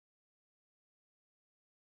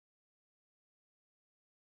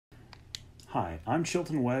Hi, I'm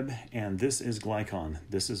Chilton Webb, and this is Glycon.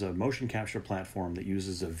 This is a motion capture platform that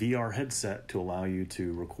uses a VR headset to allow you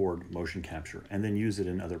to record motion capture and then use it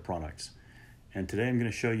in other products. And today I'm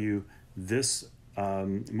going to show you this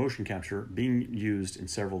motion capture being used in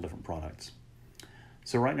several different products.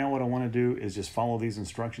 So right now what I want to do is just follow these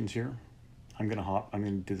instructions here. I'm going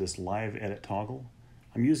to do this live edit toggle.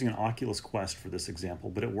 I'm using an Oculus Quest for this example,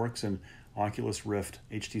 but it works in Oculus Rift,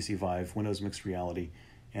 HTC Vive, Windows Mixed Reality,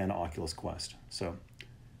 and Oculus Quest. So I'm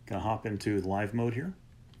going to hop into the live mode here,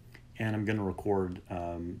 and I'm going to record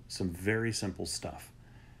some very simple stuff.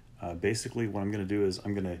 Basically what I'm going to do is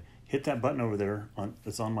I'm going to hit that button over there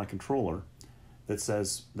that's on my controller that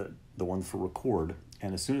says the one for record,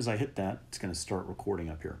 and as soon as I hit that, it's going to start recording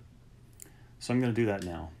up here. So I'm going to do that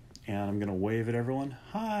now, and I'm going to wave at everyone.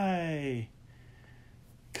 Hi!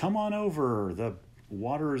 Come on over, the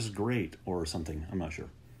water is great, or something, I'm not sure.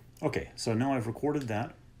 Okay, so now I've recorded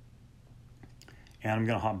that, and I'm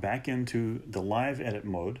going to hop back into the live edit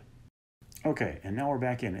mode. Okay, and now we're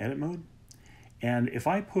back in edit mode, and if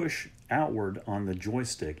I push outward on the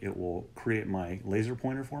joystick, it will create my laser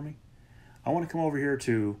pointer for me. I want to come over here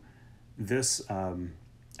to this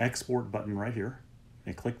export button right here,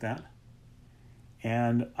 and click that,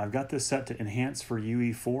 and I've got this set to enhance for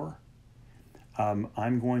UE4.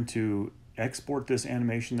 I'm going to export this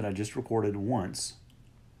animation that I just recorded once,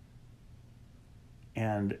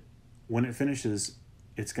 and when it finishes,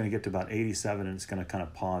 it's going to get to about 87, and it's going to kind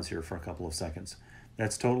of pause here for a couple of seconds.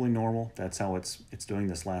 That's totally normal. That's how it's doing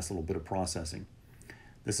this last little bit of processing.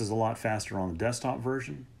 This is a lot faster on the desktop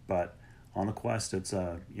version, but on the Quest, it's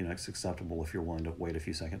it's acceptable if you're willing to wait a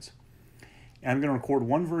few seconds. And I'm going to record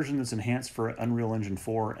one version that's enhanced for Unreal Engine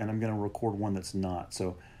 4, and I'm going to record one that's not.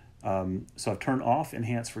 So I've turned off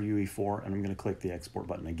Enhance for UE4, and I'm going to click the Export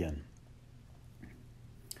button again.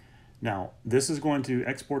 Now, this is going to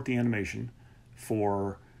export the animation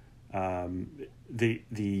for the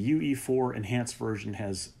UE4 enhanced version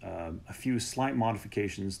has a few slight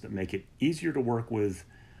modifications that make it easier to work with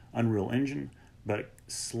Unreal Engine, but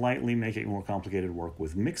slightly make it more complicated to work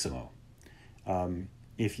with Mixamo.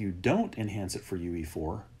 If you don't enhance it for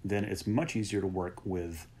UE4, then it's much easier to work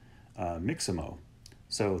with Mixamo.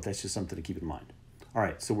 So that's just something to keep in mind. All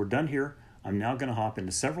right, so we're done here. I'm now going to hop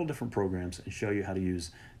into several different programs and show you how to use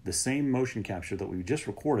the same motion capture that we just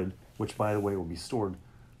recorded, which, by the way, will be stored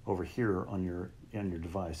over here on your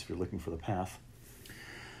device if you're looking for the path.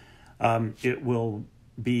 It will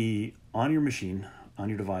be on your machine, on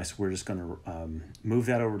your device. We're just going to move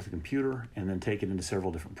that over to the computer and then take it into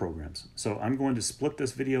several different programs. So I'm going to split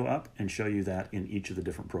this video up and show you that in each of the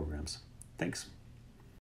different programs. Thanks.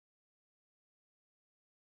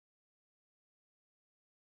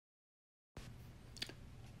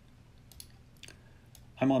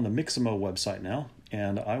 I'm on the Mixamo website now,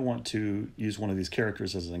 and I want to use one of these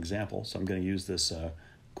characters as an example. So I'm going to use this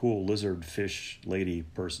cool lizard fish lady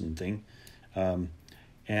person thing. And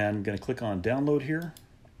I'm going to click on download here,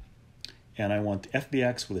 and I want the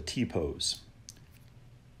FBX with a T-pose.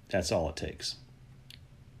 That's all it takes.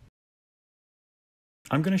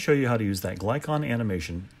 I'm going to show you how to use that Glycon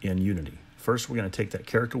animation in Unity. First, we're going to take that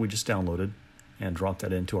character we just downloaded and drop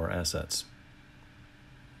that into our assets.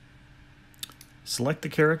 Select the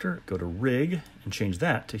character, go to Rig, and change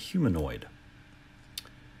that to Humanoid.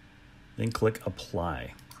 Then click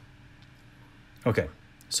Apply. Okay,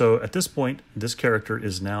 so at this point, this character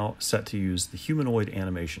is now set to use the humanoid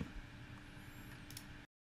animation.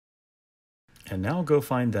 And now go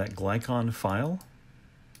find that Glycon file,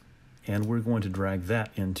 and we're going to drag that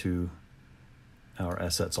into our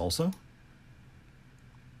assets also.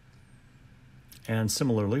 And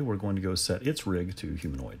similarly, we're going to go set its rig to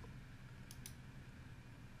humanoid.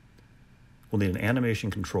 We'll need an animation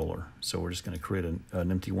controller, so we're just going to create an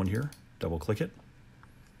empty one here, double-click it,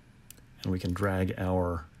 and we can drag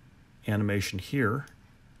our animation here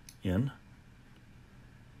in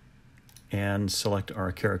and select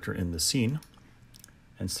our character in the scene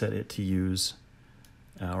and set it to use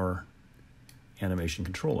our animation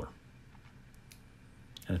controller.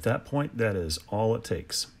 And at that point, that is all it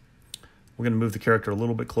takes. We're going to move the character a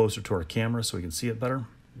little bit closer to our camera so we can see it better.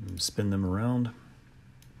 Spin them around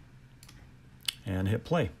and hit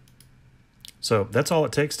play. So that's all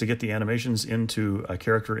it takes to get the animations into a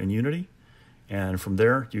character in Unity, and from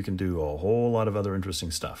there you can do a whole lot of other interesting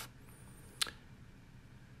stuff.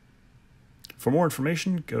 For more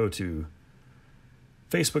information, go to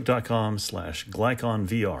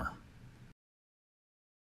facebook.com/glyconvr.